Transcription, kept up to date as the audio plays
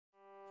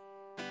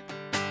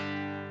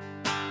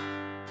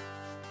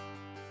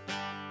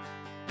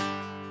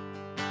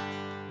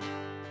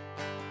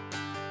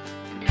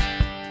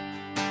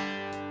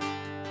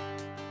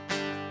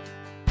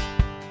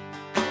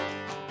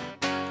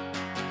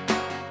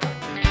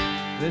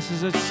This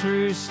is a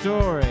true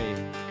story.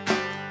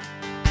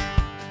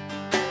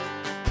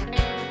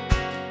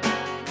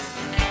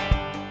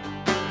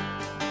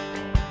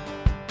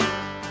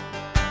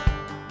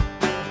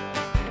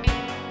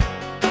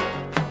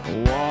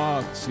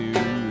 Walk to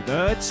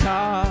the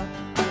top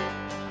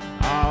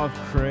of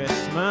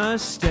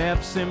Christmas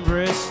steps in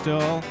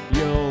Bristol.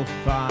 You'll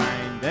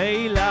find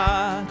a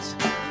lot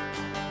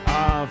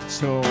of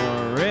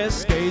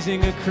tourists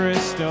gazing at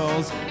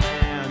crystals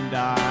and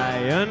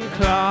iron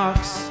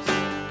clocks.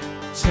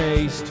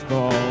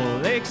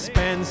 Tasteful,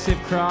 expensive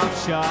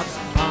craft shops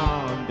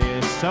on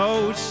this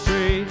old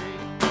street.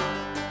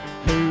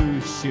 Who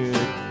should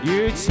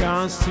you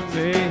chance to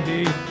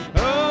meet?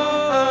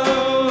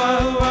 Oh,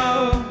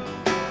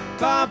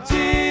 Bob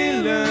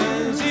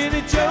Dylan's in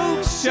a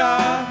joke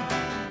shop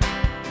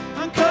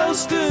on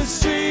Coastal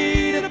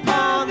Street and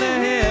upon the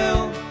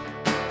hill.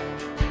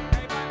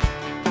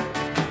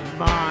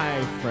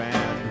 My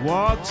friend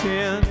walked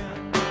in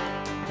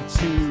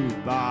to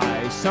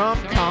buy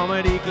some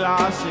comedy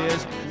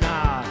glasses,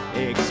 not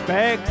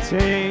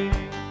expecting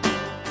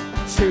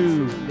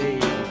to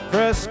need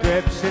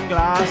prescription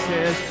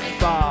glasses.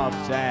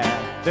 Bob's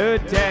at the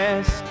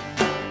desk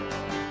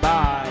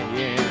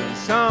buying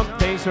some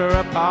things for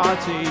a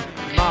party,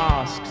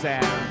 masks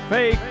and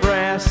fake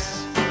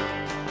breasts.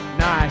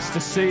 Nice to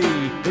see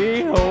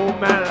the old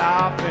man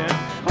laughing.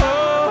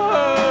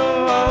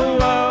 Oh,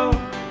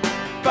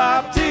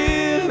 Bob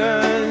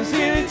Dylan's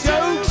in a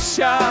joke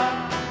shop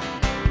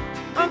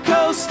on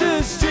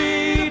Coastal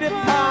Street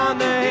upon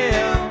the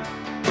hill.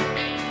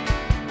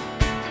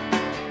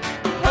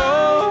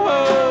 Oh,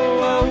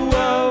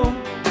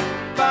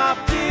 Bob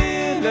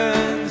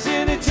Dylan's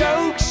in a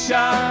joke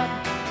shop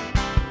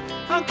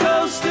on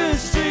Coastal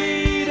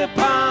Street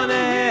upon the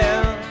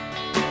hill.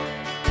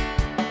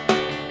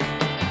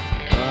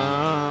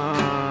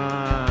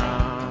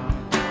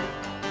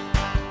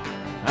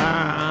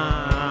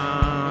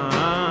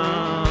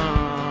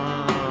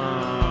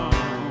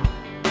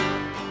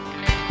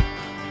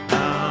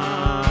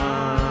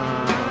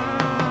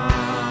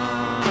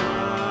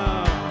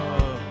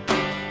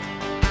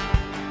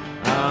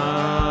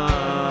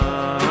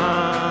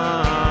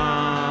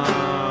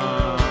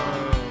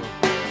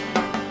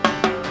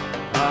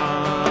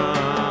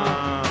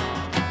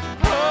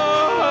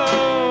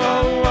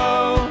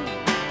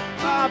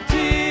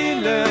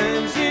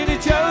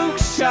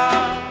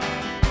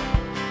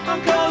 On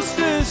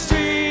Coastal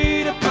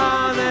Street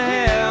upon the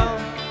hill.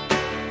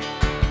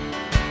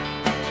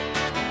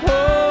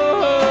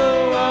 Oh,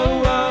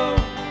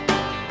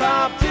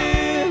 Bob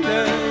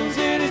Dylan's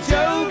in a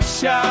joke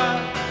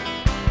shop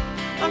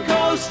on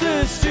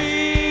Coastal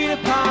Street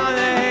upon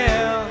the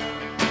hill.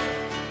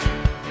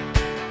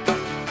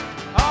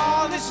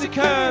 All this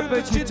occurred,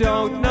 but you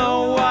don't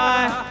know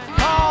why.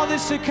 All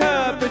this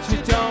occurred, but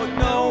you don't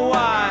know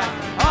why.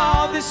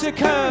 All this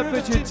occurred,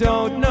 but you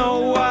don't know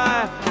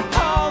why.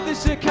 All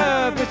this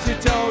occurred, but you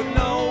don't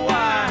know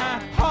why.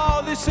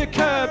 All this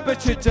occurred,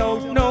 but you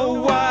don't know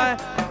why.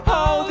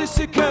 All this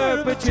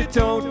occurred, but you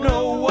don't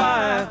know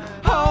why.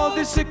 All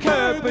this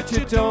occurred, but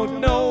you don't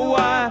know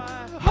why.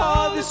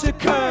 All this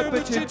occurred,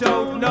 but you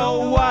don't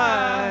know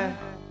why.